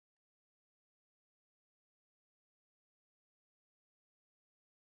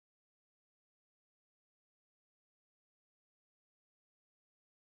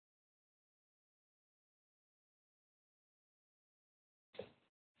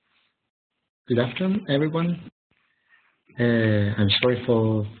Good afternoon, everyone. I'm sorry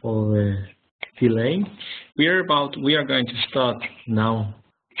for the delay. We are going to start now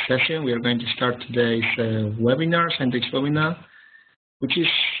session. We are going to start today's webinar, Scientix Webinar, which is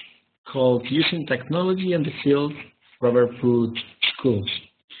called Using Technology in the Field Rubber-Boot Schools.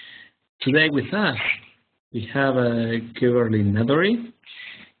 Today with us, we have Gergely Nádori.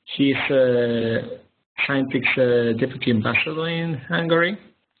 He's Scientix Deputy Ambassador in Hungary.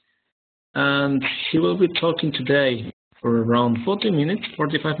 And he will be talking today for around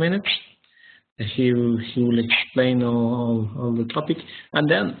 45 minutes. He will explain all the topic, and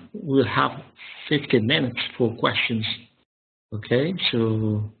then we'll have 15 minutes for questions. Okay,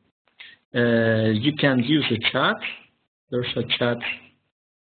 so you can use the chat. There's a chat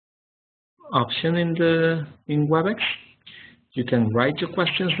option in WebEx. You can write your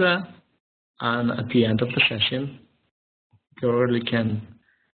questions there, and at the end of the session, Gergely can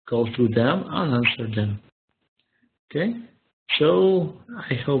go through them and answer them. Okay, so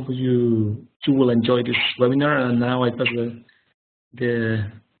I hope you will enjoy this webinar. And now I pass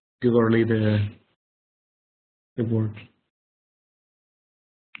the Gergely the word.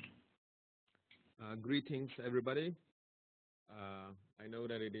 Greetings, everybody. I know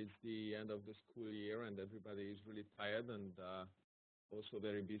that it is the end of the school year and everybody is really tired and also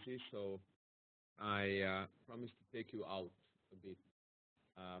very busy. So I promise to take you out a bit.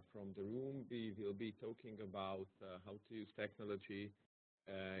 From the room. We will be talking about how to use technology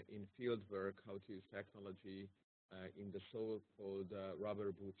in field work, how to use technology in the so-called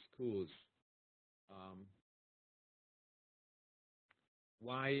rubber boot schools.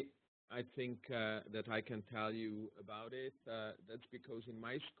 Why I think that I can tell you about it, that's because in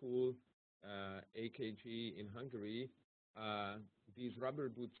my school, AKG in Hungary, these rubber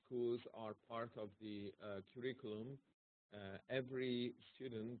boot schools are part of the curriculum. Every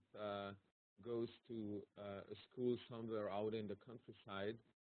student goes to a school somewhere out in the countryside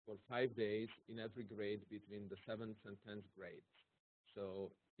for 5 days in every grade between the 7th and 10th grades.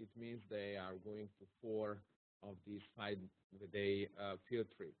 So it means they are going to 4 of these 5-day field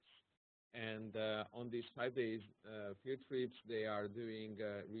trips. And on these 5 days field trips, they are doing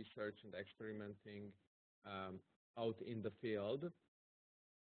research and experimenting out in the field.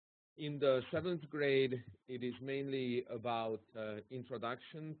 In the 7th grade, it is mainly about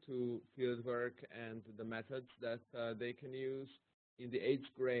introduction to fieldwork and the methods that they can use. In the 8th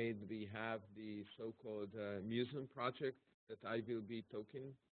grade, we have the so-called museum project that I will be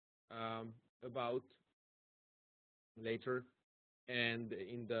talking about later. And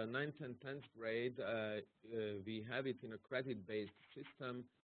in the 9th and 10th grade, we have it in a credit-based system,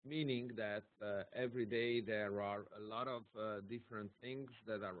 meaning that every day there are a lot of different things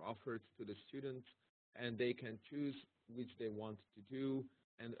that are offered to the students, and they can choose which they want to do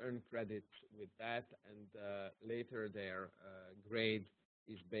and earn credits with that, and later their grade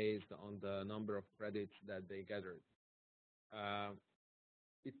is based on the number of credits that they gathered.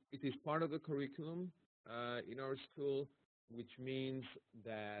 It is part of the curriculum in our school, which means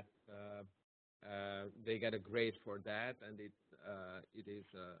that they get a grade for that, and it is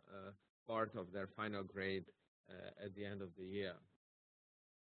a part of their final grade at the end of the year.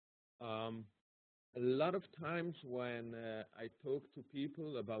 A lot of times when I talk to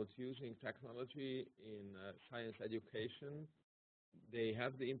people about using technology in science education, they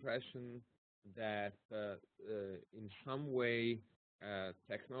have the impression that in some way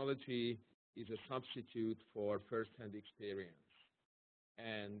technology is a substitute for first-hand experience.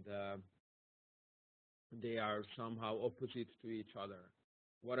 And they are somehow opposite to each other.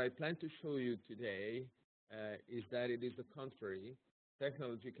 What I plan to show you today is that it is the contrary.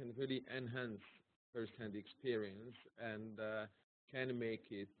 Technology can really enhance first-hand experience and can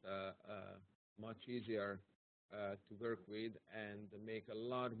make it much easier to work with and make a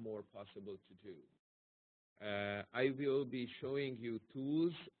lot more possible to do. I will be showing you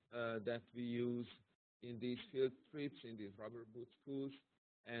tools that we use in these field trips, in these rubber boot schools,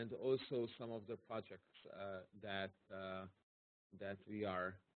 and also some of the projects that we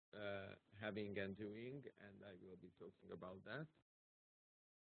are having and doing, and I will be talking about that.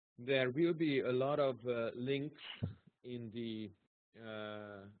 There will be a lot of links in the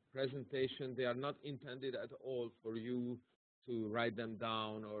presentation. They are not intended at all for you to write them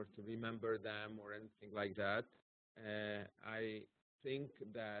down or to remember them or anything like that. I think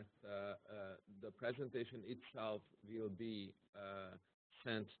that the presentation itself will be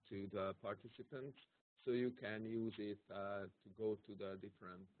sent to the participants, so you can use it to go to the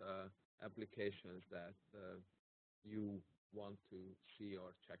different applications that you want to see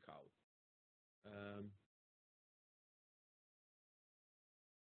or check out.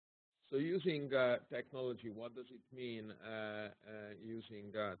 So using technology, what does it mean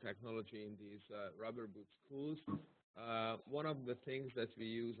using technology in these rubber boot schools? One of the things that we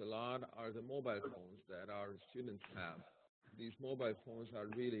use a lot are the mobile phones that our students have. These mobile phones are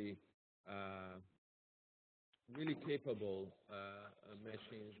really really capable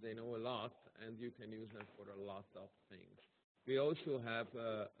machines. They know a lot, and you can use them for a lot of things. We also have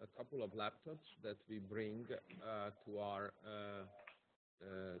a couple of laptops that we bring to our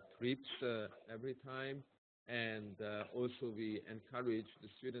trips every time, and also we encourage the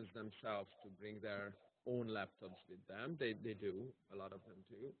students themselves to bring their own laptops with them. They do, a lot of them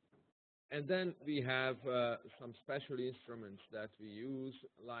do. And then we have some special instruments that we use,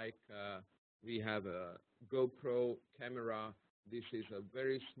 like we have a GoPro camera. This is a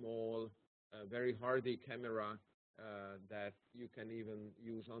very small, very hardy camera that you can even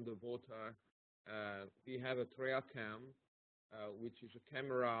use underwater. We have a TreaCam, which is a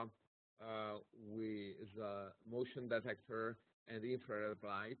camera with a motion detector and infrared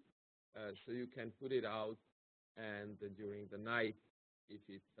light. So you can put it out, and during the night, if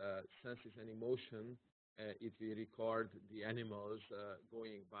it senses any motion, it will record the animals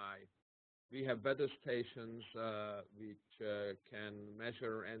going by. We have weather stations which can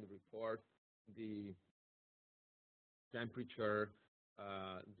measure and report the temperature,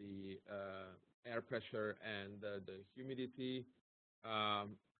 the air pressure, and the humidity.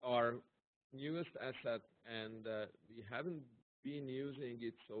 Our newest asset, and we haven't been using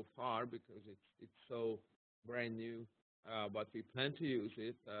it so far because it's so brand new, but we plan to use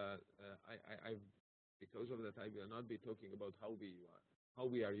it. Because of that, I will not be talking about how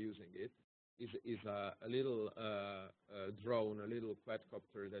we are using it. Is a little drone, a little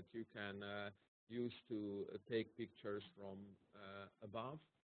quadcopter that you can use to take pictures from above.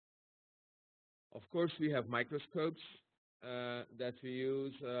 Of course, we have microscopes that we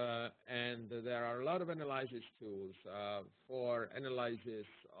use, and there are a lot of analysis tools for analysis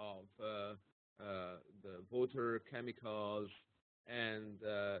of the water, chemicals, and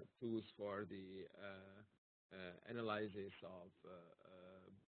tools for the analysis of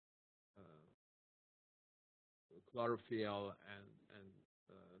chlorophyll and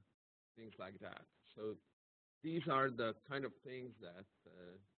things like that. So these are the kind of things that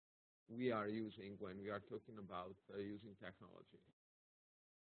we are using when we are talking about using technology.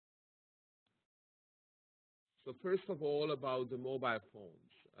 So first of all, about the mobile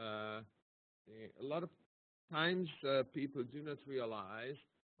phones. A lot of times people do not realize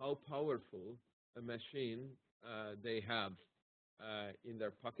how powerful a machine they have in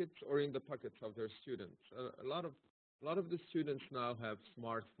their pockets or in the pockets of their students. A lot of the students now have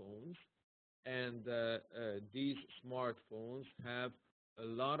smartphones, and these smartphones have a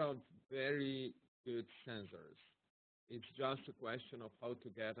lot of very good sensors. It's just a question of how to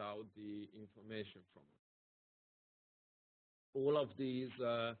get out the information from it. All of these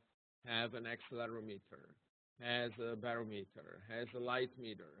have an accelerometer, has a barometer, has a light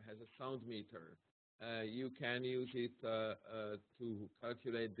meter, has a sound meter. You can use it to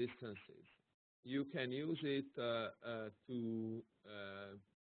calculate distances. You can use it to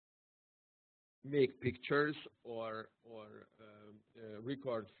make pictures or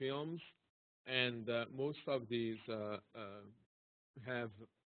record films, and most of these have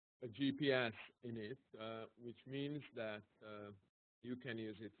a GPS in it, which means that you can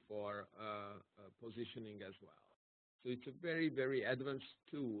use it for positioning as well. So it's a very, very advanced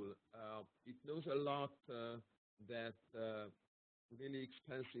tool. It knows a lot that really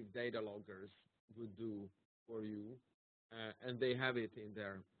expensive data loggers would do for you, and they have it in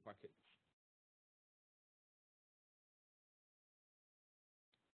their pockets.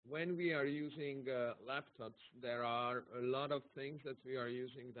 When we are using laptops, there are a lot of things that we are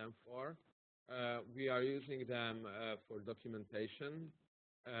using them for. We are using them for documentation.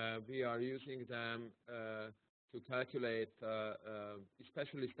 We are using them to calculate,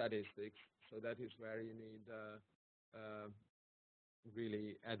 especially statistics. So that is where you need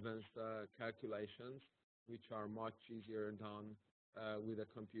really advanced calculations, which are much easier done with a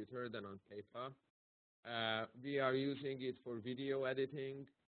computer than on paper. We are using it for video editing.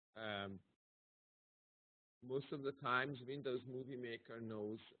 Most of the times, Windows Movie Maker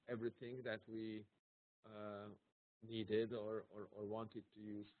knows everything that we needed or wanted to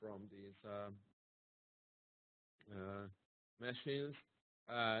use from these machines.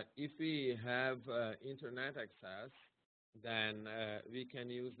 If we have internet access, then we can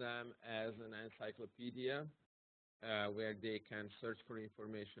use them as an encyclopedia where they can search for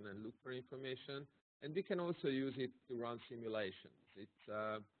information and look for information. And we can also use it to run simulations.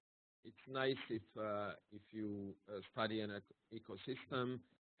 It's nice if you study an ecosystem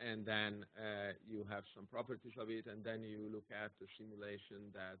and then you have some properties of it, and then you look at the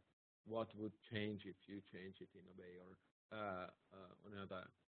simulation that what would change if you change it in a way or another.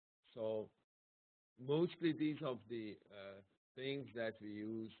 So mostly these are the things that we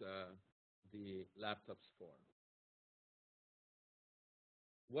use the laptops for.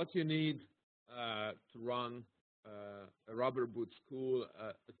 What you need to run a rubber boot school,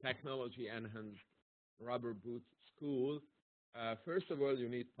 a technology-enhanced rubber boot school, first of all, you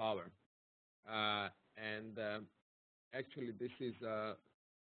need power. And actually, this is the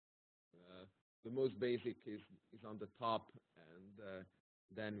most basic is on the top, and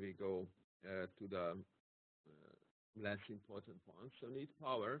then we go to the less important ones. So need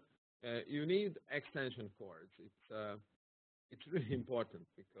power. You need extension cords. It's really important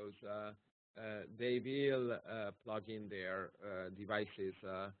because they will plug in their devices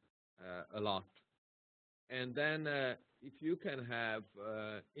a lot. And then if you can have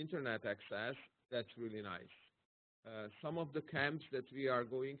internet access, that's really nice. Some of the camps that we are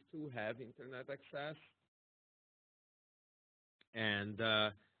going to have internet access, and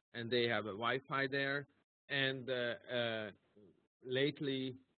they have a Wi-Fi there. And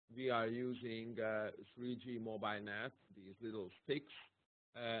lately, we are using 3G mobile net, these little sticks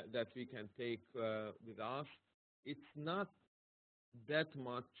that we can take with us. It's not that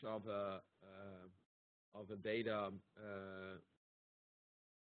much of a data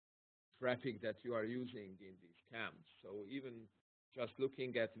traffic that you are using in these camps. So even just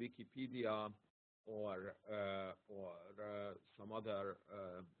looking at Wikipedia or some other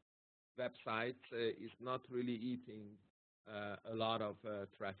websites is not really eating a lot of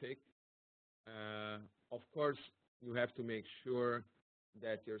traffic. Of course, you have to make sure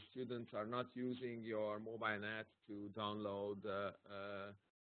that your students are not using your mobile net to download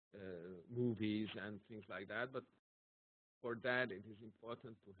movies and things like that. But for that, it is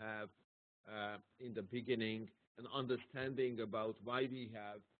important to have in the beginning an understanding about why we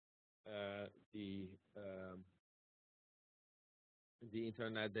have the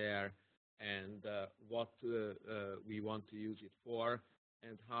internet there, and what we want to use it for,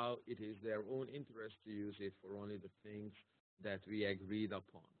 and how it is their own interest to use it for only the things that we agreed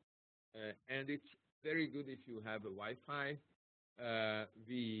upon. And it's very good if you have a Wi-Fi.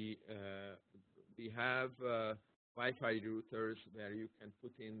 We have Wi-Fi routers where you can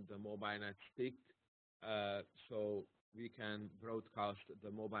put in the mobile net stick, so we can broadcast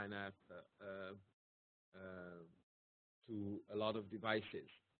the mobile net to a lot of devices.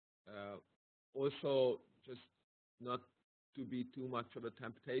 Also, just not to be too much of a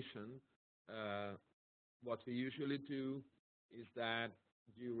temptation, what we usually do is that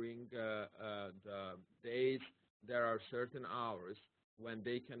during the days, there are certain hours when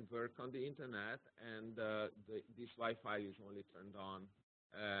they can work on the internet, and this Wi-Fi is only turned on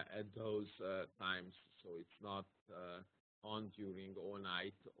at those times, so it's not on during all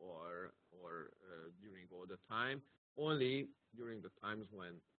night or during all the time, only during the times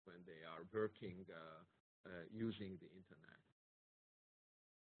when they are working using the internet.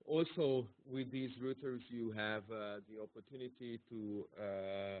 Also, with these routers, you have the opportunity to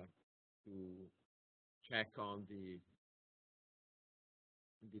check on the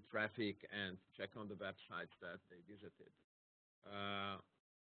traffic and check on the websites that they visited.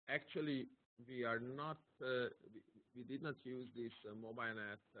 Actually, we are not. We did not use this mobile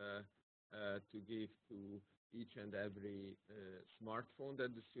net to give to each and every smartphone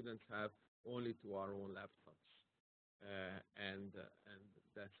that the students have, only to our own laptops, and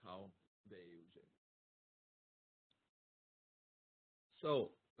that's how they use it.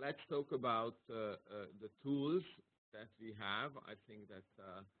 So let's talk about the tools that we have. I think that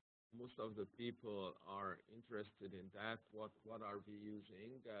most of the people are interested in that. What are we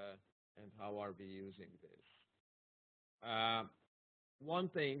using and how are we using this? One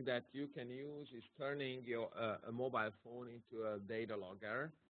thing that you can use is turning your a mobile phone into a data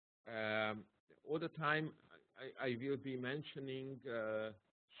logger. All the time, I will be mentioning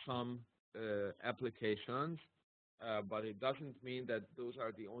some applications, but it doesn't mean that those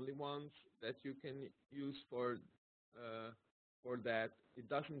are the only ones that you can use for that. It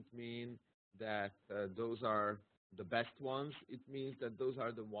doesn't mean that those are the best ones. It means that those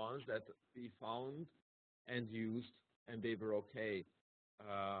are the ones that we found and used, and they were okay.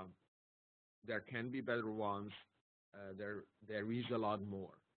 There can be better ones. There is a lot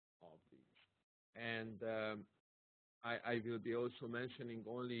more of these. And I will be also mentioning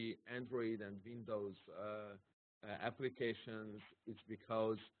only Android and Windows applications. It's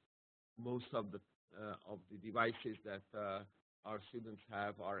because most of the devices that our students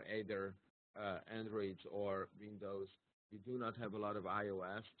have are either Androids or Windows. we do not have a lot of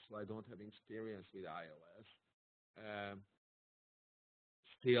iOS, so I don't have experience with iOS.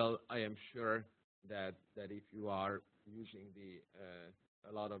 Still, I am sure that if you are using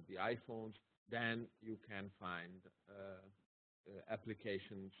a lot of the iPhones, then you can find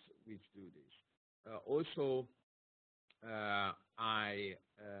applications which do this. Also, I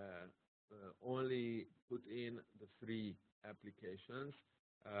only put in the free applications.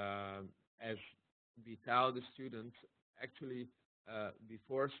 As we tell the students, actually,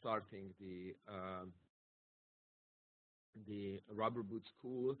 before starting the rubber boot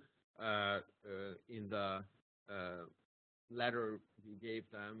school, in the letter we give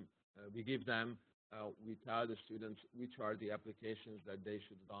them, we tell the students which are the applications that they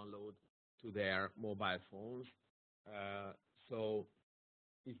should download to their mobile phones. So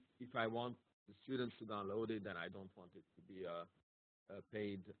if I want the students to download it, then I don't want it to be a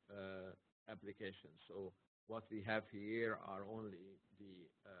paid application. So what we have here are only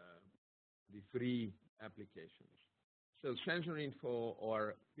the free applications. So Sensor Info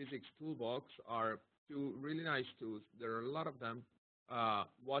or Physics Toolbox are two really nice tools. There are a lot of them.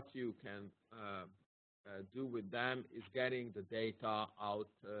 What you can do with them is getting the data out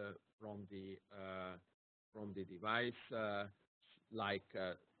from the device, like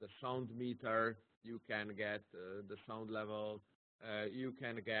the sound meter. You can get the sound level. You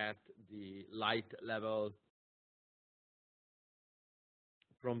can get the light level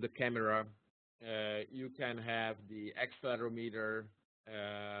from the camera. You can have the accelerometer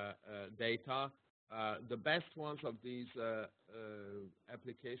data. The best ones of these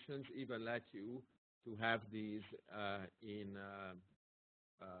applications even let you to have these in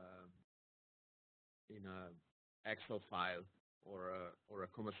a Excel file or a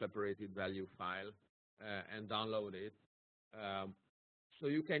comma-separated value file and download it. So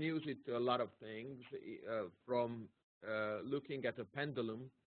you can use it to a lot of things, from looking at a pendulum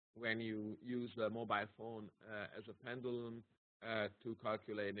when you use the mobile phone as a pendulum to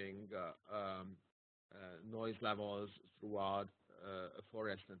calculating noise levels throughout a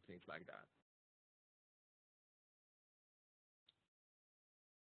forest and things like that.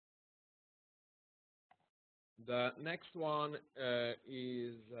 The next one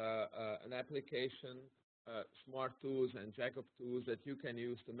is an application, smart tools and jack-up tools that you can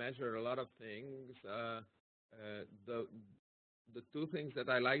use to measure a lot of things. The two things that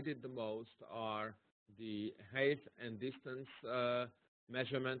I liked it the most are the height and distance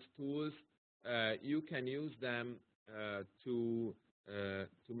measurement tools. You can use them to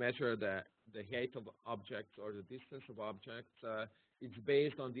measure the height of objects or the distance of objects. It's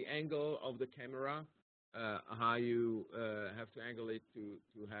based on the angle of the camera, how you have to angle it to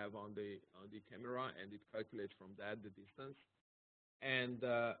have on the camera, and it calculates from that the distance. And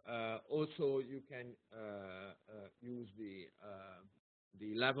also you can use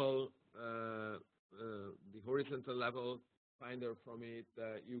the level, the horizontal level finder from it.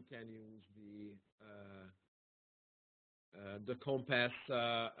 You can use the compass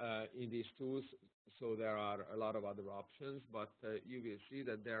in these tools. So there are a lot of other options, but you will see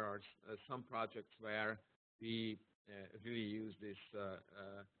that there are some projects where we really use this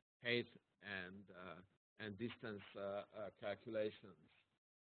height and distance calculations.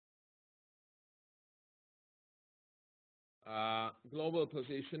 Global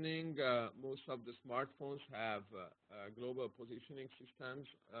positioning. Most of the smartphones have global positioning systems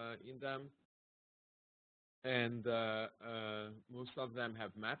in them, and most of them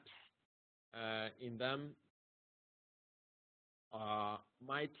have maps in them.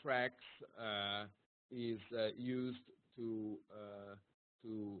 MyTracks is used to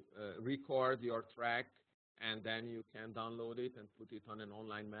record your track, and then you can download it and put it on an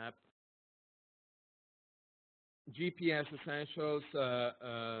online map. GPS Essentials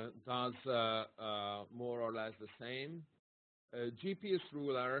does more or less the same. GPS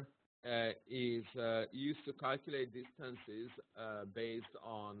Ruler is used to calculate distances based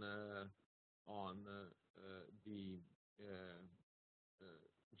on the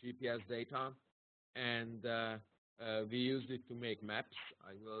GPS data, and we used it to make maps.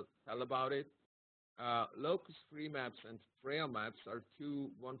 I will tell about it. Locus Free Maps and Trail Maps are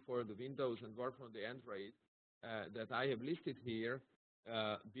two, one for the Windows and one for the Android, that I have listed here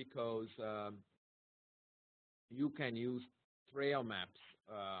because you can use trail maps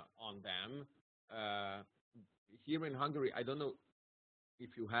on them. Here in Hungary, I don't know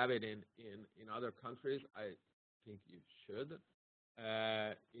if you have it in other countries. I think you should.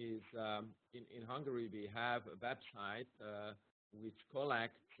 In Hungary, we have a website which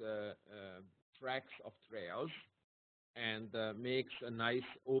collects tracks of trails and makes a nice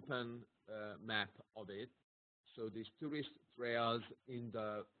open map of it. So these tourist trails in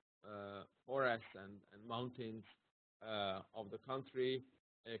the forests and mountains of the country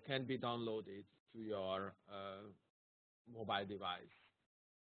can be downloaded to your mobile device.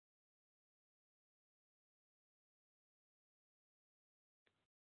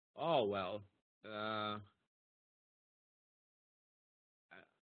 Oh, well,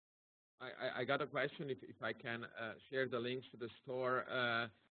 I got a question if I can share the links to the store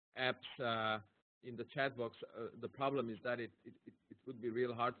apps in the chat box. The problem is that it would be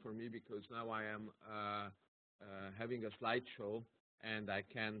real hard for me because now I am having a slideshow and I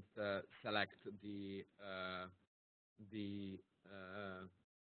can't select the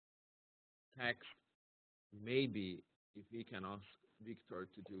text. Maybe if we can ask Victor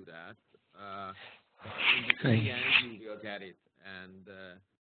to do that, in the end you will get it.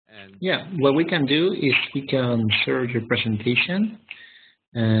 And yeah, what we can do is we can search your presentation.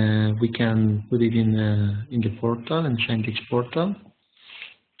 We can put it in the portal, in the Scientix portal.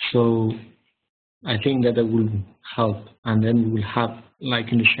 So I think that will help, and then we will have,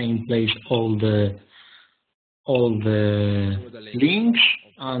 like in the same place, all the links,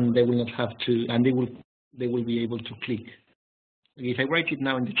 and they will not have to, and they will be able to click. If I write it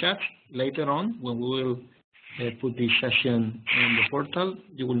now in the chat, later on when we will put this session in the portal,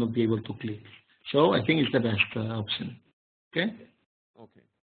 you will not be able to click. So I think it's the best option. Okay. Okay.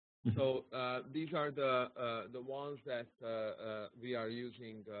 So these are the ones that we are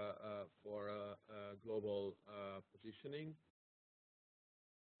using for global positioning.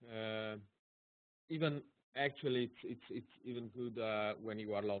 Even actually, it's even good when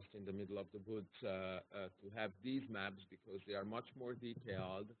you are lost in the middle of the woods to have these maps because they are much more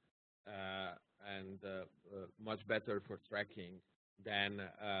detailed and much better for tracking than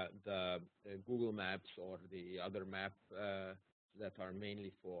the Google Maps or the other map that are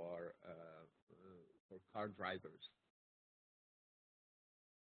mainly for car drivers.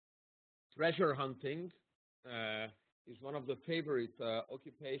 Treasure hunting is one of the favorite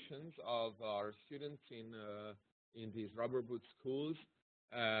occupations of our students in these rubber boot schools.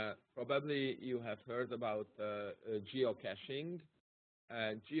 Probably you have heard about geocaching.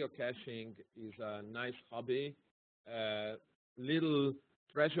 Geocaching is a nice hobby. Little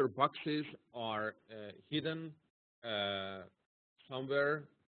treasure boxes are hidden somewhere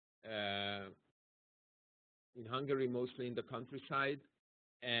in Hungary, mostly in the countryside,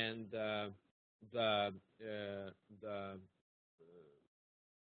 and the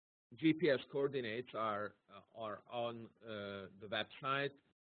GPS coordinates are on the website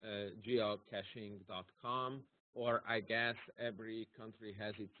geocaching.com, or I guess every country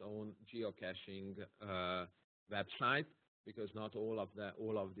has its own geocaching website because not all of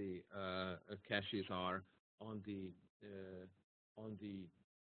the caches are on the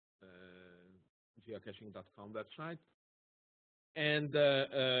geocaching.com website, and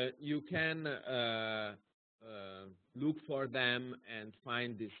you can look for them and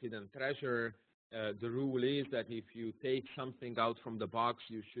find this hidden treasure. The rule is that if you take something out from the box,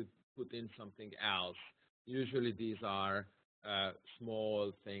 you should put in something else. Usually these are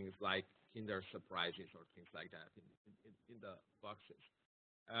small things like Kinder surprises or things like that in the boxes.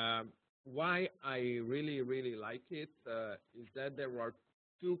 Why I really like it is that there are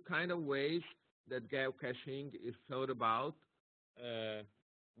two kind of ways that geocaching is thought about.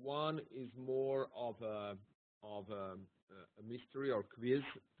 One is more of a mystery or quiz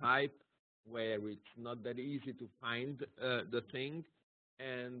type, where it's not that easy to find the thing,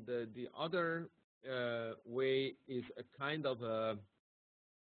 and the other way is a kind of a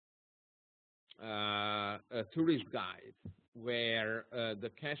tourist guide, where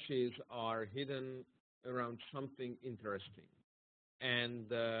the caches are hidden around something interesting. And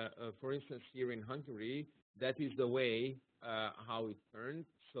for instance, here in Hungary, that is the way how it turned.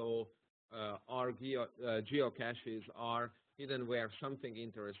 So our geocaches are hidden where something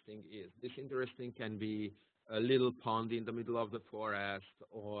interesting is. This interesting can be a little pond in the middle of the forest,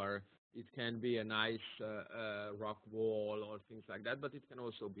 or it can be a nice rock wall or things like that, but it can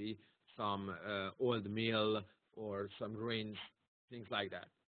also be some old mill or some ruins, things like that.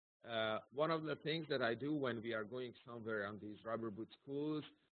 One of the things that I do when we are going somewhere on these rubber boot schools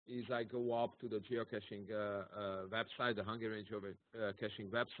is I go up to the geocaching website, the Hungarian geocaching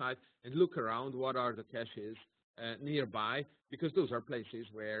website, and look around what are the caches nearby, because those are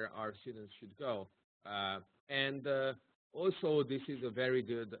places where our students should go. And also, this is a very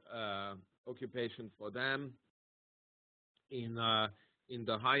good occupation for them in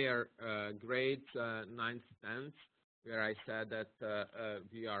the higher grades, 9th, 10th, where I said that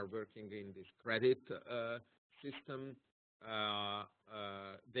we are working in this credit system.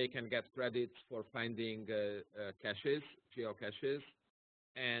 they can get credits for finding caches, geocaches,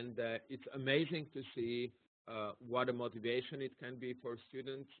 and it's amazing to see what a motivation it can be for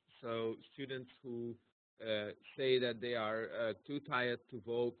students. So students who say that they are too tired to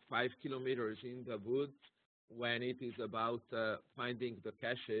walk 5 kilometers in the woods, when it is about finding the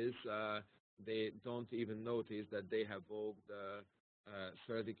caches, they don't even notice that they have walked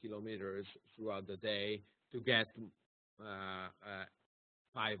 30 kilometers throughout the day to get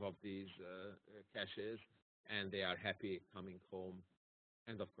 5 of these caches, and they are happy coming home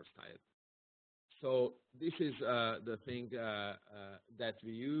and, of course, tired. So this is the thing that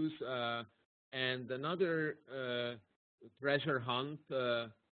we use. And another treasure hunt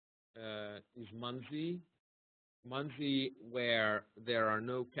is Munzi. Munzi, where there are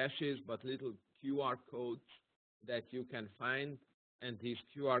no caches but little QR codes that you can find, and these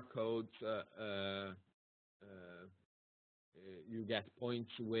QR codes you get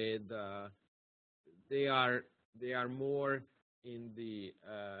points with. They are more in the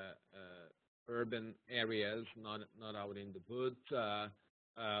urban areas, not out in the woods,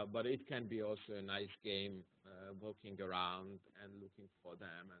 but it can be also a nice game walking around and looking for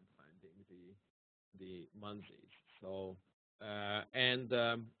them and finding the Munzies. So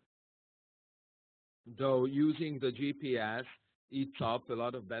though using the GPS eats up a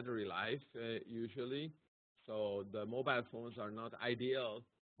lot of battery life usually, so the mobile phones are not ideal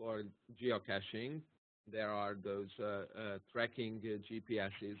for geocaching. There are those tracking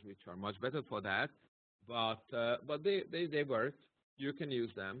GPSs which are much better for that, but they work. You can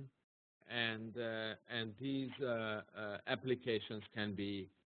use them, and these applications can be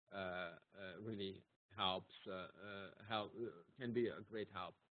really can be a great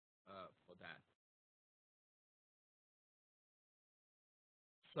help for that.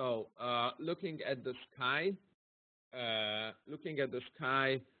 So looking at the sky,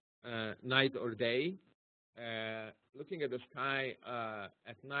 night or day. Looking at the sky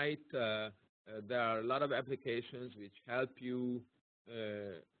at night, there are a lot of applications which help you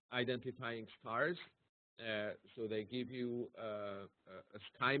identifying stars. So they give you a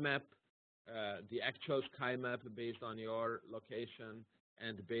sky map, the actual sky map based on your location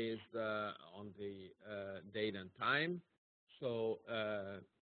and based on the date and time. So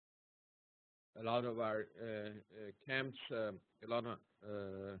a lot of our camps,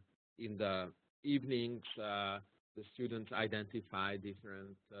 in the evenings, the students identify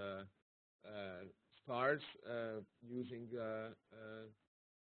different stars using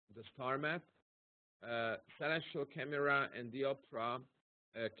the star map. Celestial camera and dioptra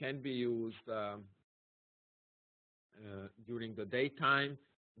can be used during the daytime.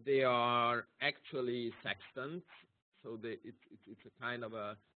 They are actually sextants, so it's a kind of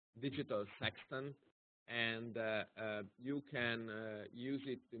a digital sextant, and you can use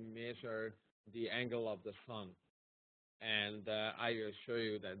it to measure the angle of the sun. And I will show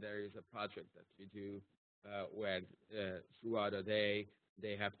you that there is a project that we do where throughout the day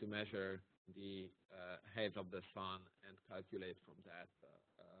they have to measure the head of the sun and calculate from that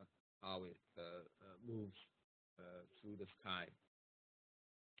how it moves through the sky.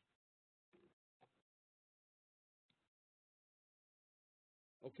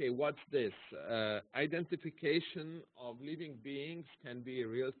 Okay, what's this? Identification of living beings can be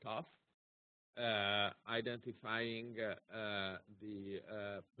real tough. Identifying the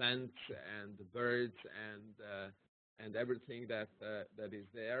plants and the birds and everything that is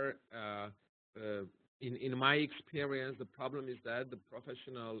there. In my experience, the problem is that the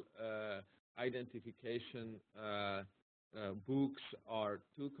professional identification books are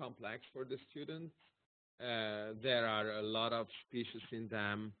too complex for the students. There are a lot of species in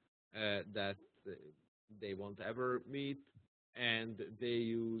them that they won't ever meet, and they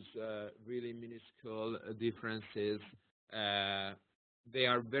use really minuscule differences. They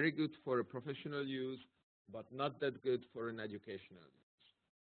are very good for professional use, but not that good for an educational use.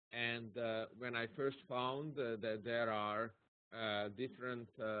 And when I first found that there are different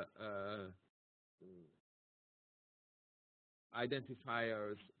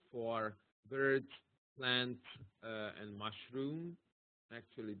identifiers for birds, plants, and mushroom,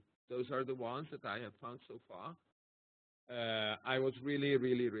 actually those are the ones that I have found so far, I was really,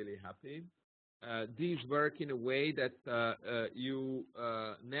 really, really happy. These work in a way that you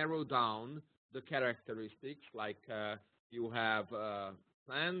narrow down the characteristics, like you have a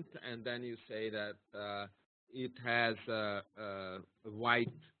plant, and then you say that it has a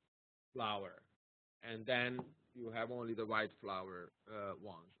white flower, and then you have only the white flower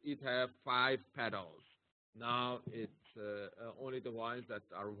ones. It has 5 petals. Now it's only the ones that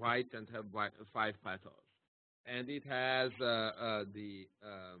are white and have 5 petals. and it has the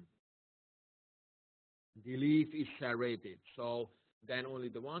leaf is serrated. So then only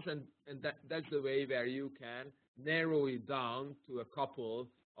the ones, and that's the way where you can narrow it down to a couple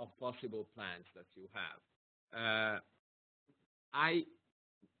of possible plants that you have. I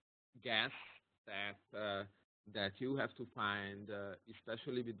guess that you have to find,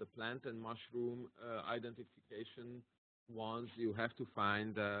 especially with the plant and mushroom identification ones, you have to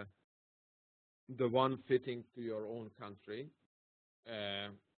find the one fitting to your own country.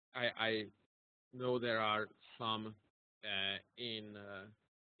 I know there are some in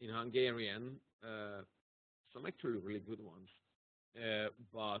Hungarian, some actually really good ones,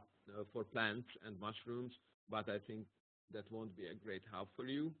 but for plants and mushrooms. But I think that won't be a great help for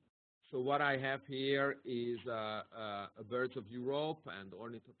you. So what I have here is a Birds of Europe and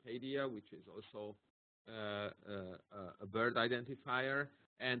Ornithopedia, which is also a bird identifier.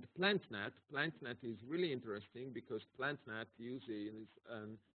 And PlantNet. PlantNet is really interesting because PlantNet uses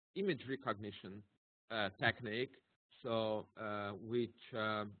an image recognition technique, so which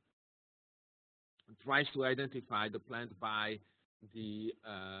tries to identify the plant by the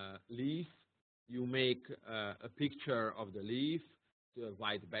leaf. You make a picture of the leaf to a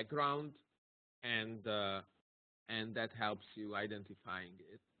white background, and that helps you identifying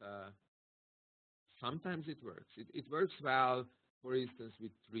it. Sometimes it works. It works well, for instance,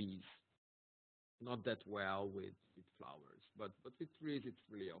 with trees. Not that well with flowers, but with trees it's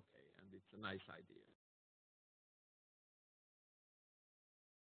really okay, and it's a nice idea.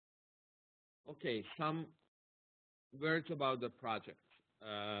 Okay, some words about the project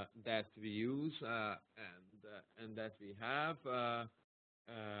that we use and that we have.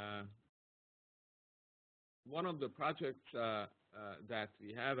 One of the projects that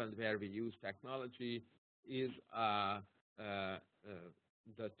we have and where we use technology is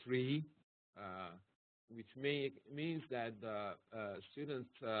the tree, which means that the students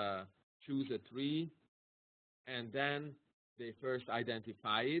choose a tree, and then they first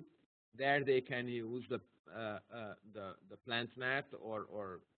identify it. There they can use the PlantNet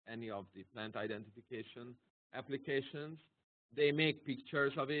or any of the plant identification applications. They make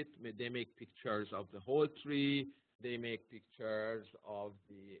pictures of it. They make pictures of the whole tree. They make pictures of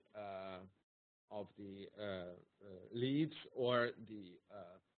the leaves or the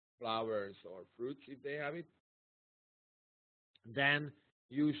flowers or fruits if they have it. Then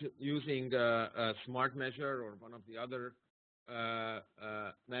using a smart measure or one of the other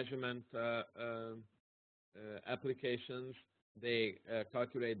measurement applications, they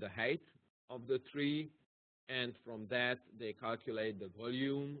calculate the height of the tree, and from that they calculate the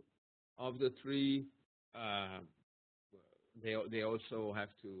volume of the tree. They also have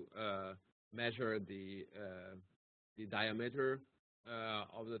to measure the diameter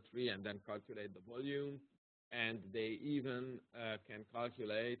of the tree and then calculate the volume, and they even can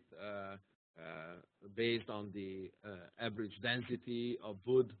calculate based on the average density of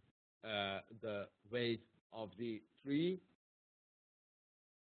wood the weight of the tree.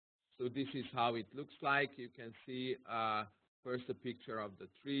 So this is how it looks like. You can see first a picture of the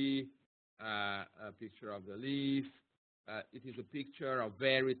tree, a picture of the leaf. It is a picture of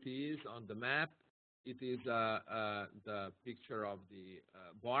where it is on the map. It is the picture of the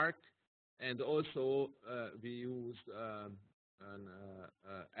bark, and also we used an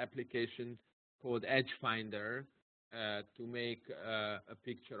application called Edge Finder to make a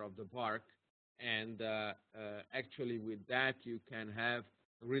picture of the bark, and actually with that you can have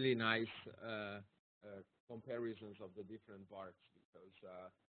really nice comparisons of the different barks, because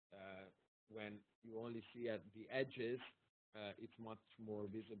when you only see at the edges, it's much more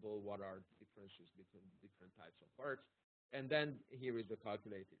visible what are the differences between different types of barks. And then here is the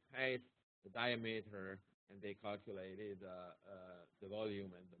calculated height, the diameter, and they calculated the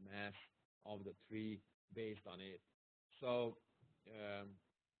volume and the mass of the tree based on it. So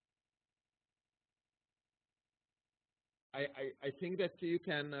I think that you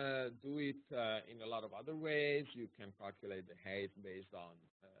can do it in a lot of other ways. You can calculate the height based on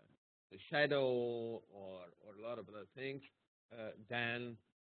the shadow or a lot of other things. Then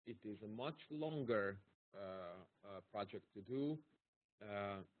it is a much longer project to do.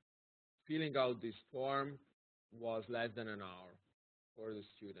 Filling out this form was less than an hour for the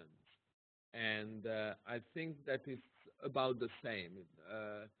students. And I think that is about the same,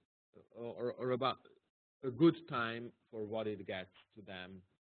 or about a good time for what it gets to them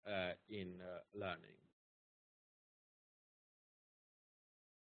in learning.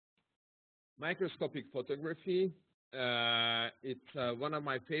 Microscopic photography, it's one of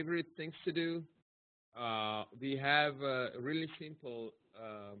my favorite things to do. We have a really simple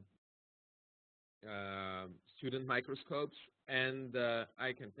student microscopes, and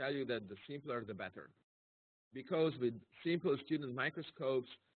I can tell you that the simpler the better. Because with simple student microscopes,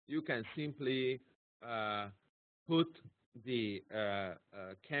 you can simply put the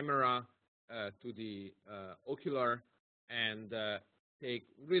camera to the ocular and take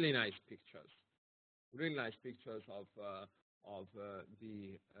really nice pictures of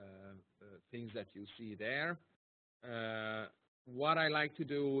the things that you see there. What I like to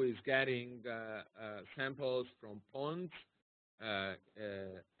do is getting samples from ponds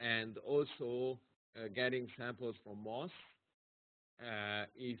and also getting samples from moss.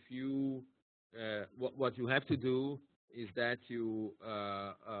 If you what you have to do is that you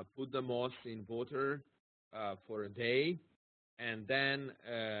put the moss in water for a day, and then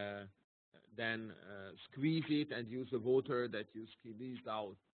squeeze it and use the water that you squeezed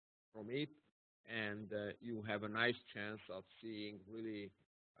out from it, and you have a nice chance of seeing really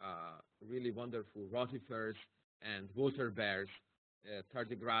wonderful rotifers and water bears,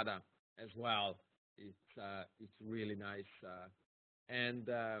 tardigrada as well. It's really nice, and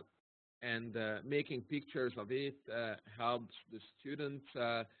making pictures of it helps the students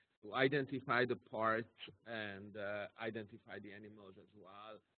to identify the parts and identify the animals as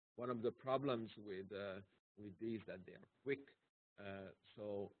well. One of the problems with these that they are quick,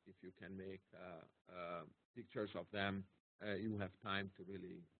 so if you can make pictures of them, you have time to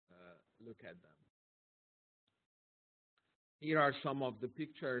really look at them. Here are some of the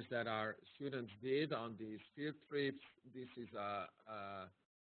pictures that our students did on these field trips. This is a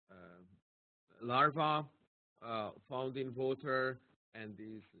larva found in water, and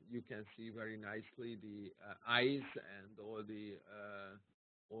these you can see very nicely the eyes and all the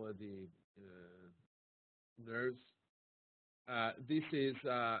nerves. This is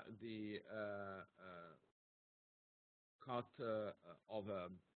the cut of a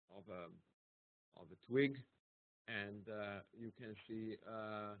twig, and you can see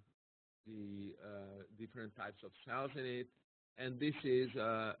the different types of cells in it. And this is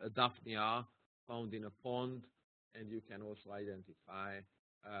a Daphnia found in a pond, and you can also identify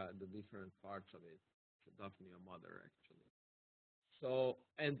the different parts of it. It's a Daphnia mother, actually. So,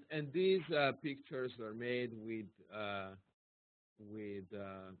 and these pictures were made with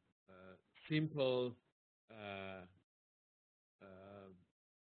simple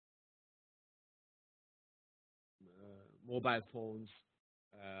mobile phones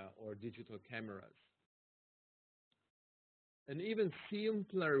or digital cameras. An even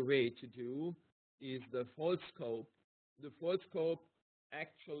simpler way to do is the foldscope. The foldscope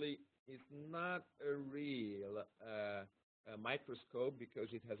actually is not a real microscope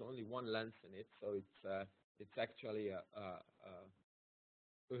because it has only one lens in it, so it's actually a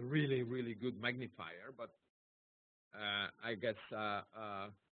really good magnifier. But I guess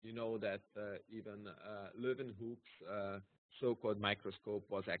you know that even Leeuwenhoek's so-called microscope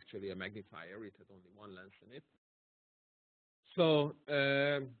was actually a magnifier. It had only one lens in it. So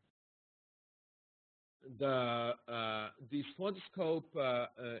this foldscope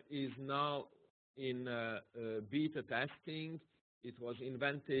is now in beta testing. It was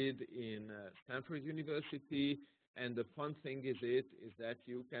invented in Stanford University, and the fun thing is that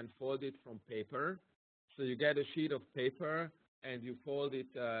you can fold it from paper. So you get a sheet of paper and you fold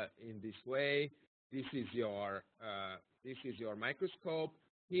it in this way. This is your microscope.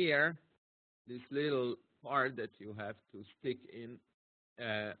 Here, this little part that you have to stick in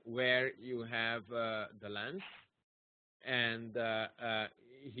where you have the lens, and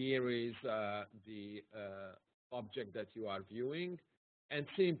here is the object that you are viewing, and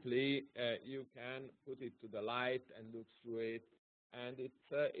simply you can put it to the light and look through it, and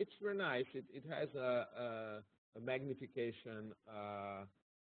it's very nice. It has a magnification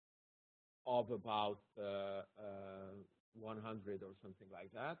of about 100 or something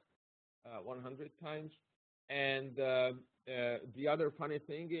like that, 100 times. And the other funny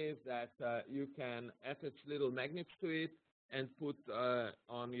thing is that you can attach little magnets to it and put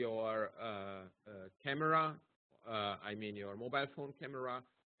on your camera, I mean your mobile phone camera,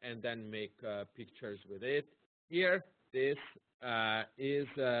 and then make pictures with it. Here, this is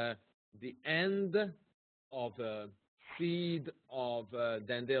the end of a seed of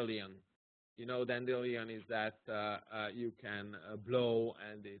dandelion. You know, dandelion is that you can blow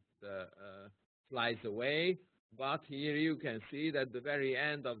and it flies away. But here you can see that the very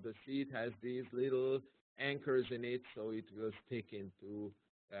end of the seed has these little anchors in it, so it will stick into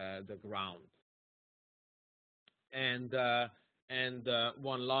the ground. And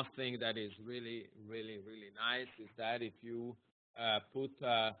one last thing that is really nice is that if you put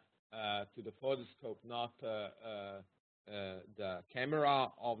to the foldscope not the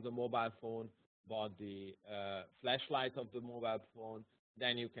camera of the mobile phone, bought the flashlight of the mobile phone.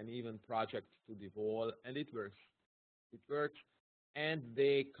 Then you can even project to the wall, and it works. It works, and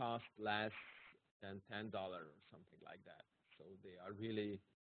they cost less than $10 or something like that. So they are really,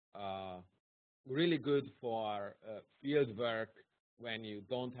 really good for field work when you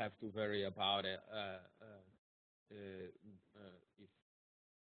don't have to worry about it if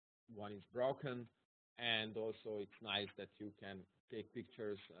one is broken. And also, it's nice that you can take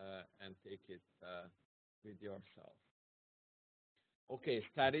pictures and take it with yourself. Okay,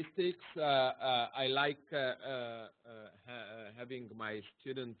 statistics. I like having my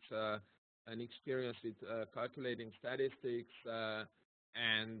students an experience with calculating statistics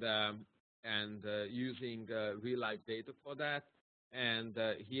and using real-life data for that. And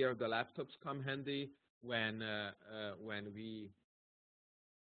here the laptops come handy when we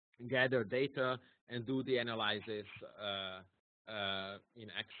gather data and do the analysis in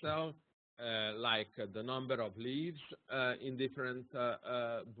Excel. Like the number of leaves in different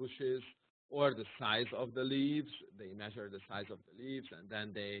bushes, or the size of the leaves. They measure the size of the leaves, and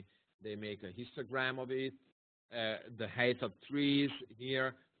then they make a histogram of it. The height of trees,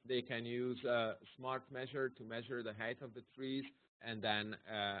 here they can use a smart measure to measure the height of the trees and then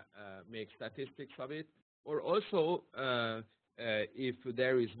make statistics of it. Or also, if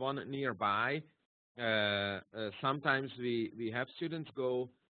there is one nearby, sometimes we have students go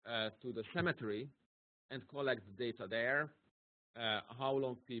to the cemetery and collect the data there, how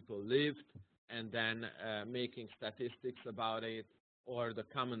long people lived, and then making statistics about it, or the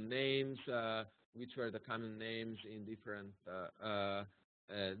common names, which were the common names in different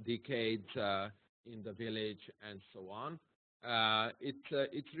decades in the village, and so on.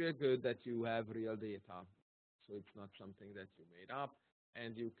 It's really good that you have real data, so it's not something that you made up,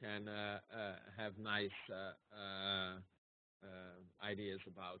 and you can have nice ideas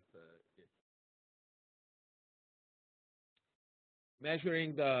about it.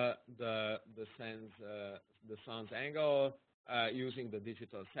 Measuring the sun's angle using the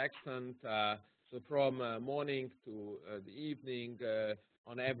digital sextant. So from morning to the evening,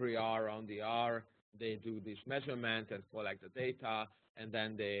 on every hour on the hour, they do this measurement and collect the data, and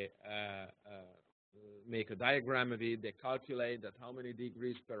then they make a diagram of it. They calculate that how many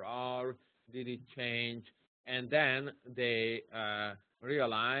degrees per hour did it change, and then they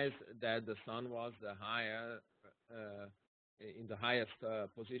realize that the sun was the higher in the highest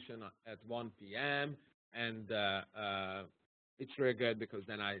position at 1 p.m. and it's really good because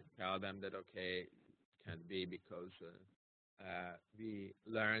then I tell them that okay, it can be because we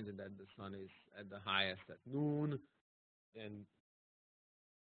learned that the sun is at the highest at noon, and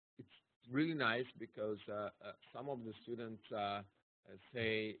it's really nice because some of the students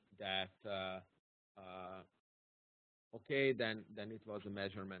say that okay, then it was a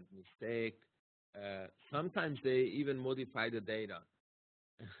measurement mistake. Sometimes they even modify the data,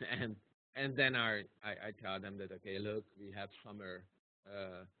 and then I tell them that okay, look, we have summer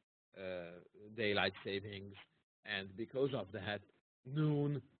daylight savings, and because of that,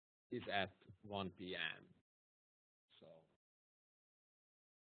 noon is at 1 p.m. So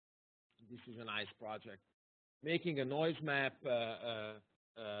this is a nice project. Making a noise map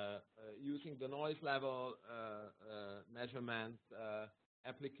using the noise level measurement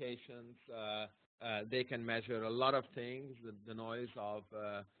applications. They can measure a lot of things, the noise of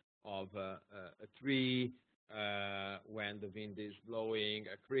a tree when the wind is blowing,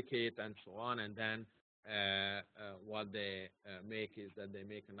 a cricket, and so on. And then what they make is that they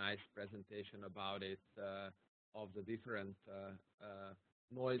make a nice presentation about it, of the different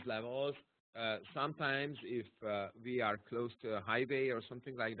noise levels. Sometimes if we are close to a highway or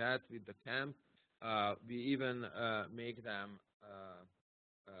something like that with the camp, we even make them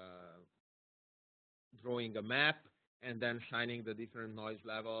drawing a map and then shining the different noise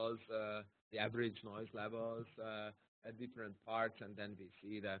levels, the average noise levels at different parts, and then we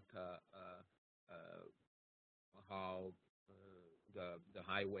see that how the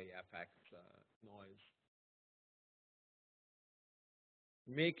highway affects noise.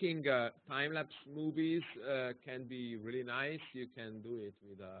 Making time-lapse movies can be really nice. You can do it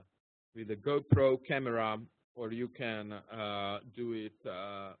with a GoPro camera, or you can do it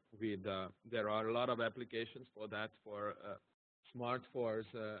with. There are a lot of applications for that for smartphones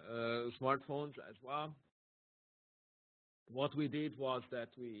as well. What we did was that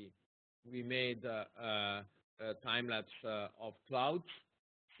we made a time-lapse of clouds,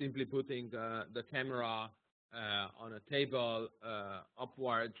 simply putting the camera on a table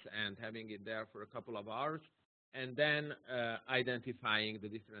upwards and having it there for a couple of hours, and then identifying the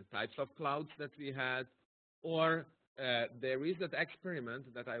different types of clouds that we had, or there is that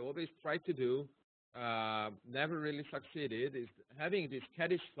experiment that I always try to do, never really succeeded, is having this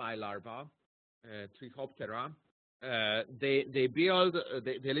caddisfly larva, Trichoptera. They build,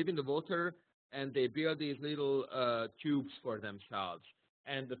 they live in the water, and they build these little tubes for themselves.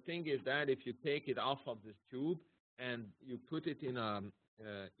 And the thing is that if you take it off of this tube and you put it in a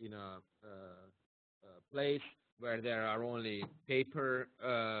place where there are only paper,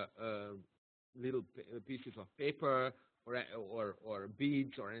 little pieces of paper or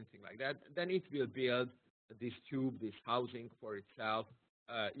beads or anything like that, then it will build this tube, this housing for itself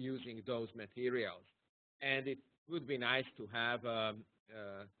using those materials. And it would be nice to have a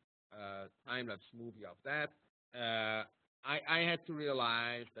time-lapse movie of that. I had to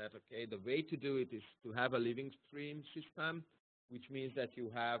realize that, okay, the way to do it is to have a living stream system, which means that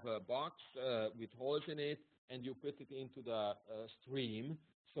you have a box with holes in it, and you put it into the stream,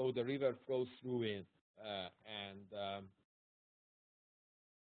 so the river flows through it. And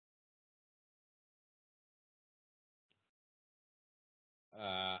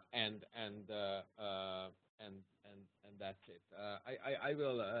that's it. I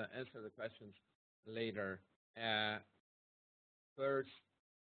will answer the questions later. First,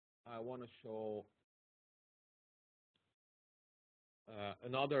 I want to show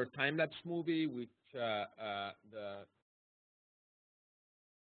another time-lapse movie, which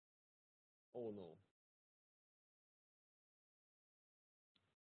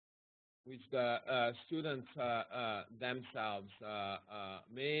which the students themselves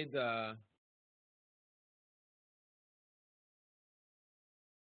made.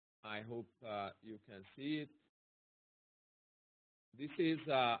 I hope you can see it. This is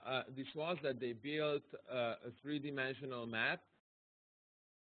this was that they built a three-dimensional map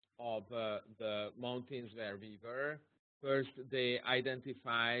of the mountains where we were. First, they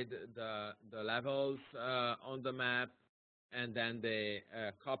identified the levels on the map, and then they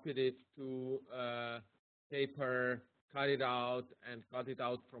copied it to paper, cut it out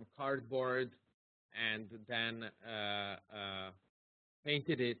from cardboard, and then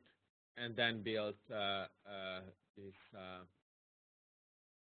painted it, and then built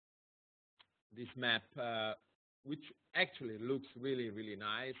this map, which actually looks really, really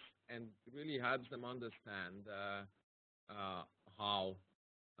nice and really helps them understand how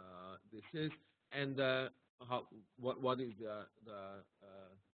this is, and what is the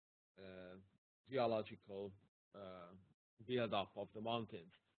geological build-up of the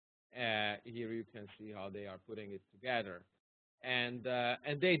mountains. Here you can see how they are putting it together, and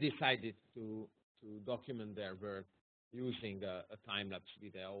they decided to document their work using a time-lapse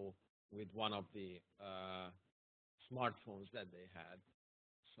video with one of the smartphones that they had.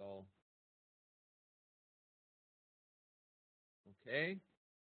 So, okay.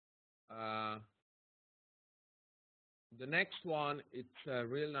 The next one, it's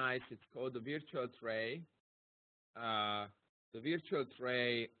real nice. It's called the virtual tray. The virtual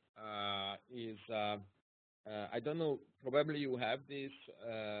tray is, I don't know, probably you have these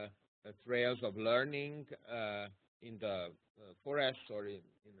trails of learning in the forest or in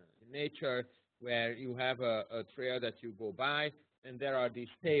nature, where you have a trail that you go by, and there are these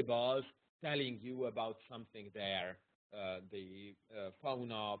tables telling you about something there, the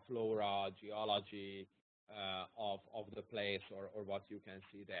fauna, flora, geology of the place, or what you can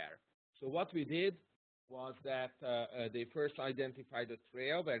see there. So what we did was that they first identified a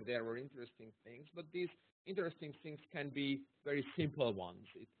trail where there were interesting things, but these interesting things can be very simple ones.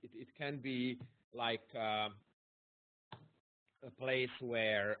 It can be like a place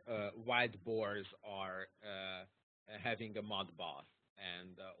where wild boars are having a mud bath,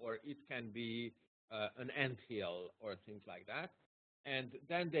 and or it can be an anthill or things like that. And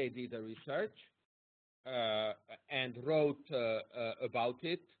then they did a research and wrote about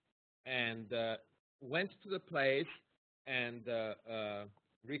it, and went to the place and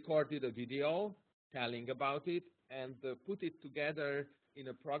recorded a video telling about it, and put it together in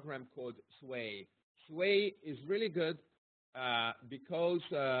a program called Sway. Sway is really good because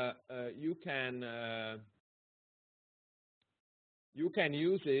you can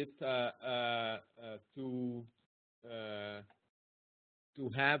use it to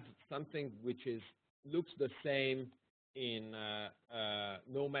have something which looks the same in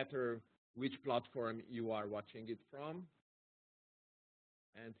no matter which platform you are watching it from.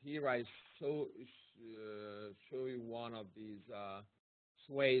 And here I show you one of these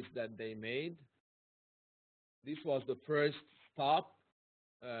sways that they made. This was the first stop,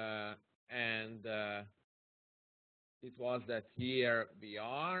 and it was that here we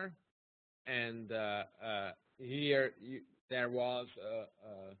are, and here there was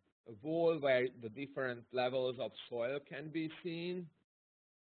a wall where the different levels of soil can be seen,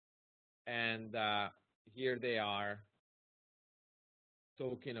 and here they are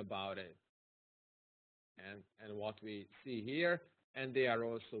talking about it and what we see here, and they are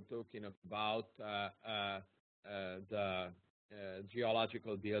also talking about the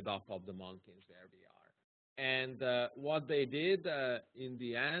geological buildup of the mountains where we are. And what they did in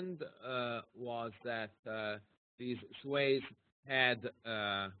the end was that these sways had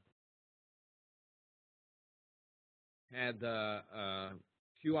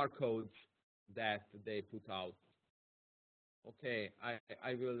QR codes that they put out. Okay,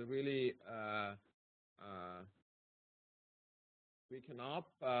 I will really quicken up.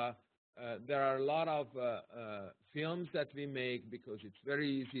 There are a lot of films that we make because it's very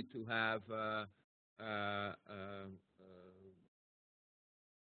easy to have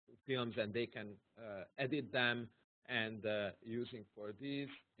films, and they can edit them, and using for these,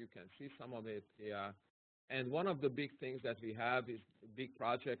 you can see some of it here. And one of the big things that we have is big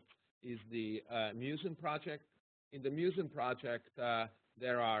project is the museum project. In the museum project,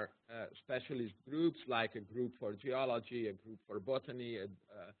 there are specialist groups, like a group for geology, a group for botany, a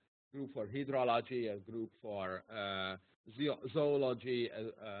group for hydrology, a group for zoology,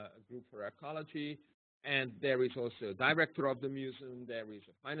 a group for ecology. And there is also a director of the museum, there is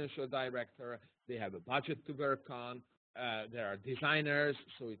a financial director, they have a budget to work on, there are designers,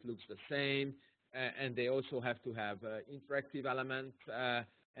 so it looks the same, and they also have to have interactive elements.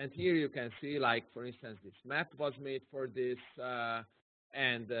 And here you can see, like, for instance, this map was made for this,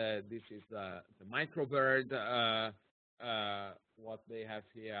 and this is the microbird, what they have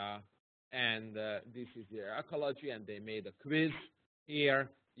here, and this is the ecology, and they made a quiz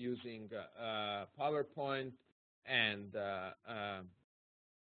here using PowerPoint, and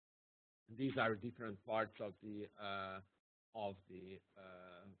these are different parts of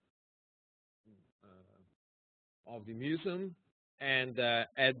the museum. And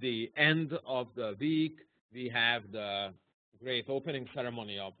at the end of the week, we have the great opening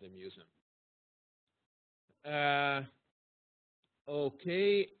ceremony of the museum.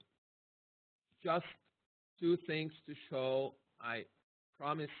 Okay, just two things to show. I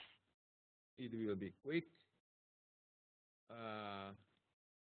promise it will be quick.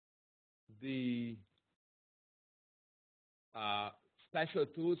 The special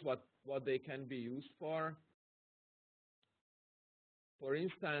tools, what they can be used for. For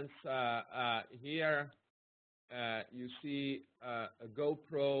instance, here you see a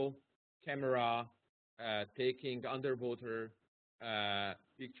GoPro camera taking underwater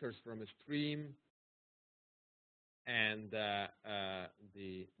pictures from a stream, and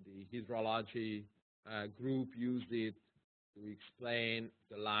the hydrology group used it to explain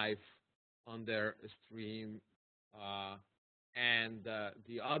the life under a stream. And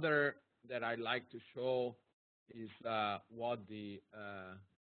the other that I'd like to show is what the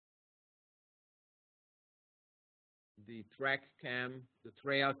track cam, the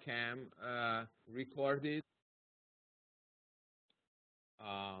trail cam recorded.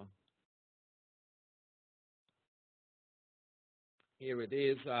 Here it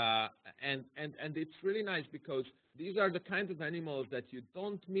is, and it's really nice because these are the kinds of animals that you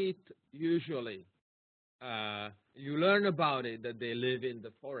don't meet usually. You learn about it, that they live in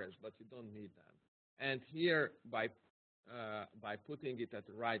the forest, but you don't meet them. And here, by putting it at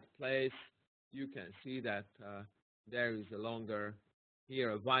the right place, you can see that there is a longer, here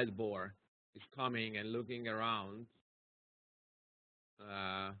a wild boar is coming and looking around.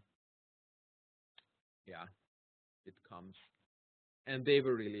 Yeah, it comes. And they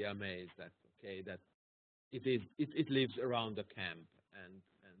were really amazed that, okay, that it lives around the camp, and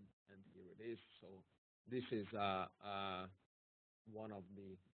here it is. So this is one of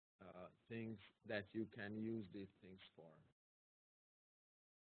the things that you can use these things for.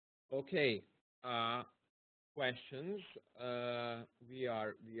 Okay, questions. We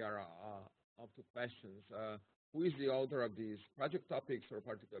are up to questions. Who is the author of these project topics or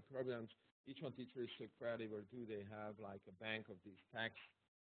particular problems? Each one teacher is so creative, or do they have like a bank of these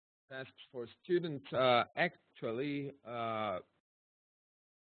tasks for students? Actually,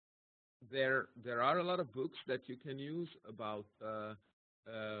 there are a lot of books that you can use about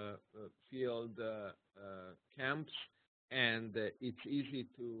field camps, and it's easy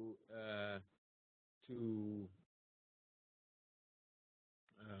to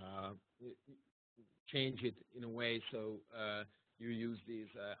change it in a way so you use these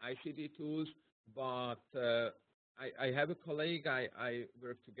ICT tools. But I have a colleague I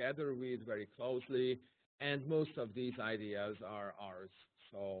work together with very closely, and most of these ideas are ours.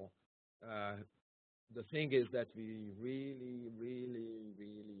 So the thing is that we really, really,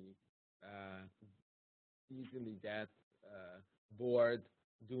 really easily get bored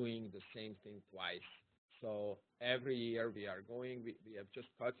doing the same thing twice. So every year we are going. We have just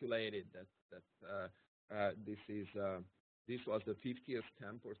calculated that this was the 50th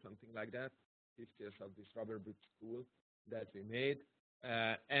camp or something like that, 50th of this rubber boot school that we made,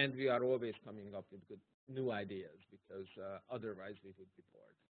 and we are always coming up with good new ideas because otherwise we would be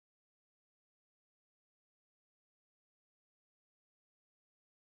bored.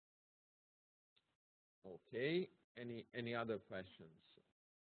 Okay. Any other questions?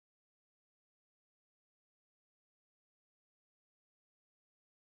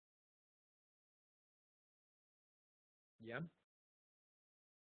 Yeah.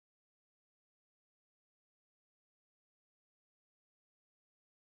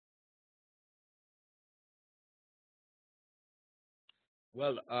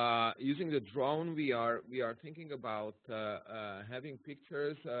 Well, using the drone, we are thinking about having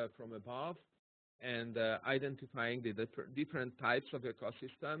pictures from above and identifying the different types of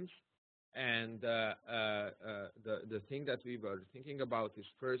ecosystems. And the thing that we were thinking about is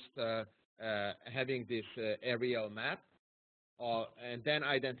first having this aerial map, and then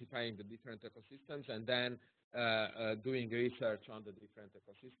identifying the different ecosystems, and then doing research on the different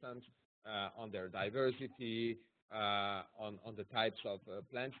ecosystems, on their diversity, on the types of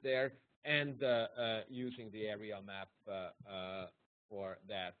plants there, and using the aerial map for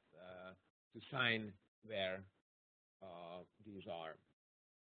that to sign where these are.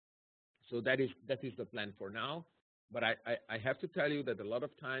 So that is the plan for now. But I have to tell you that a lot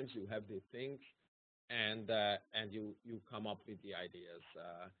of times you have these things, and you come up with the ideas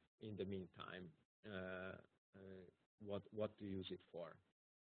in the meantime, what to use it for.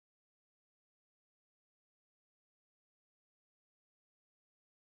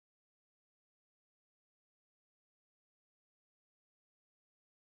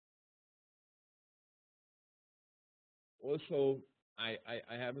 Also, I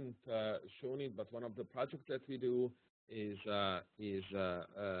haven't shown it, but one of the projects that we do is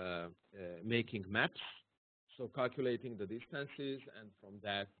making maps, so calculating the distances, and from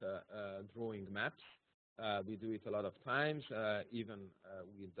that drawing maps. We do it a lot of times, even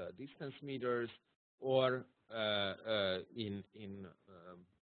with distance meters, or in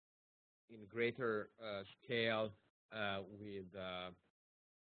greater scale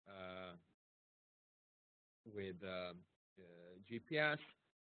with GPS,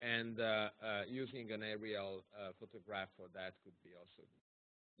 and using an aerial photograph for that could be also.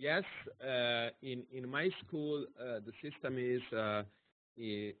 Yes, in my school, the system is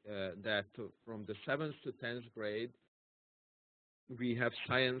that from the 7th to 10th grade, we have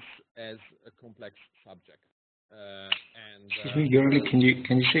science as a complex subject. Excuse me, Gergely, can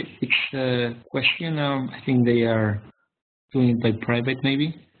you say which question? I think they are doing it by private,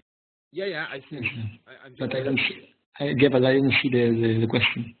 maybe. Yeah, I see. But I don't see. I didn't see the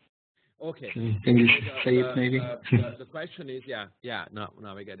question. Okay. So can you say it, maybe? The question is,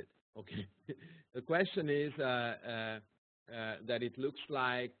 now I get it. Okay. The question is that it looks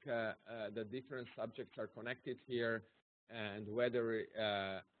like the different subjects are connected here, and whether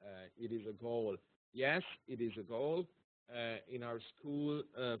it is a goal. Yes, it is a goal. In our school,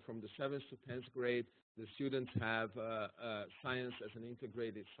 from the 7th to 10th grade, the students have science as an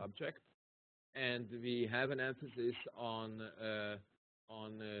integrated subject, and we have an emphasis on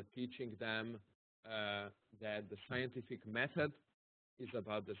teaching them that the scientific method is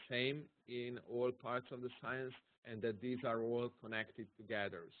about the same in all parts of the science, and that these are all connected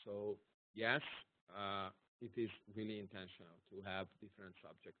together. So yes, it is really intentional to have different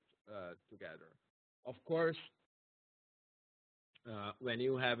subjects together. Of course, when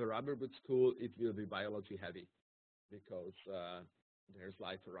you have a rubber boot school, it will be biology heavy because there's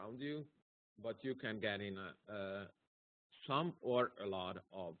life around you, but you can get in some or a lot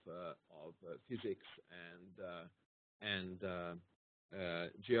of physics and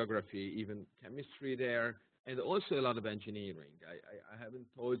geography, even chemistry there, and also a lot of engineering. I haven't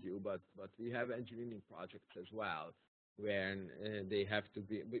told you, but we have engineering projects as well, where they have to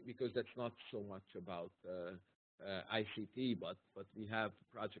be, because that's not so much about ICT, but we have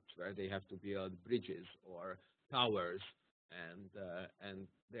projects where they have to build bridges or towers, and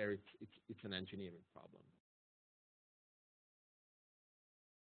there it's an engineering problem.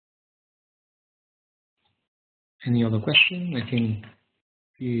 Any other question? I think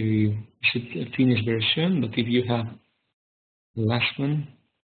you should finish very soon, but if you have the last one.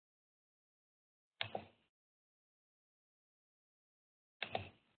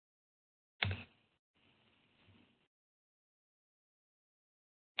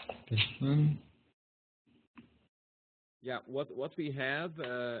 This one. Yeah, what we have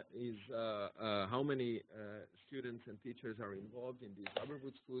is how many students and teachers are involved in these rubber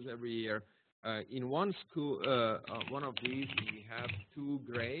boot schools every year. In one school, one of these, we have 2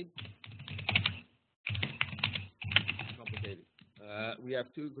 grades. Complicated. We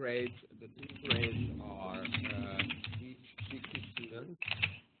have 2 grades. The 2 grades are each 60 students,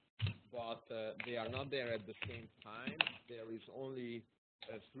 but they are not there at the same time. There is only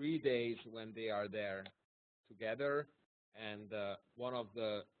 3 days when they are there together, and one of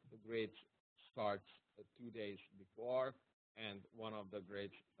the grades starts 2 days before, and one of the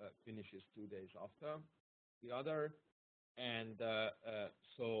grades finishes 2 days after the other. And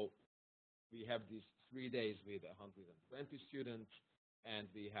so we have these 3 days with 120 students, and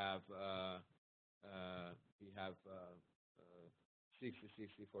we have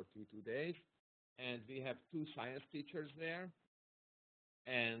 60 for 2 days, and we have 2 science teachers there,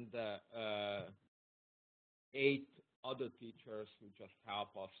 and 8 other teachers who just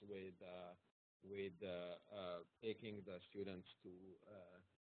help us with taking the students to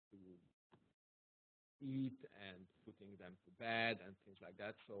eat and putting them to bed and things like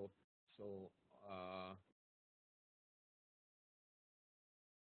that. So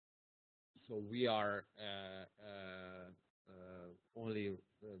we are only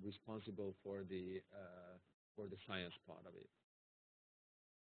responsible for the science part of it.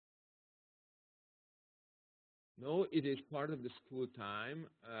 No, it is part of the school time.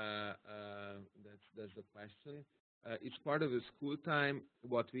 That's the question. It's part of the school time.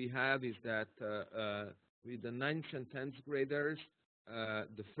 What we have is that with the 9th and 10th graders,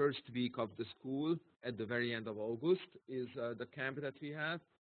 the first week of the school, at the very end of August, is the camp that we have.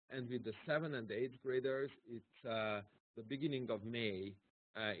 And with the 7th and 8th graders, it's the beginning of May.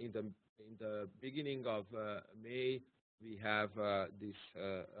 In the beginning of May, we have this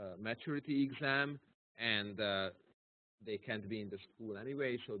maturity exam, and they can't be in the school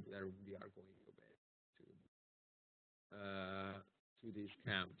anyway, so there we are going to these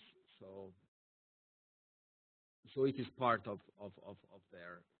camps. So it is part of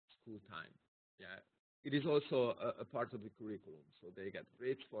their school time. Yeah, it is also a part of the curriculum, so they get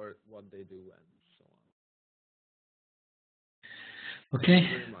grades for what they do and so on. Okay.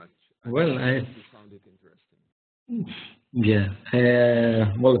 Thank you very much. Well, I found it interesting. Yeah.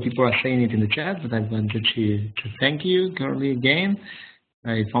 Well, people are saying it in the chat, but I wanted to thank you, Gergely, again.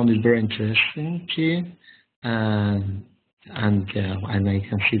 I found it very interesting too, and I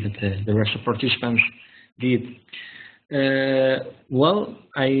can see that the rest of participants did. Well,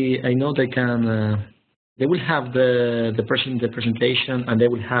 I know they can. They will have the presentation, and they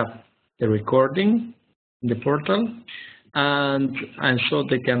will have the recording in the portal. And so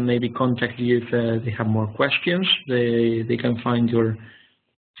they can maybe contact you if they have more questions. They can find your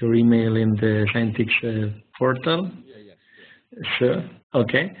email in the Scientix portal. Yeah. So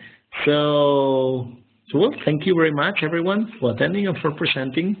okay. So well, thank you very much, everyone, for attending and for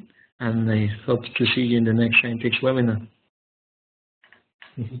presenting. And I hope to see you in the next Scientix webinar.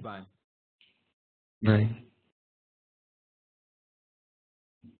 Bye. Bye.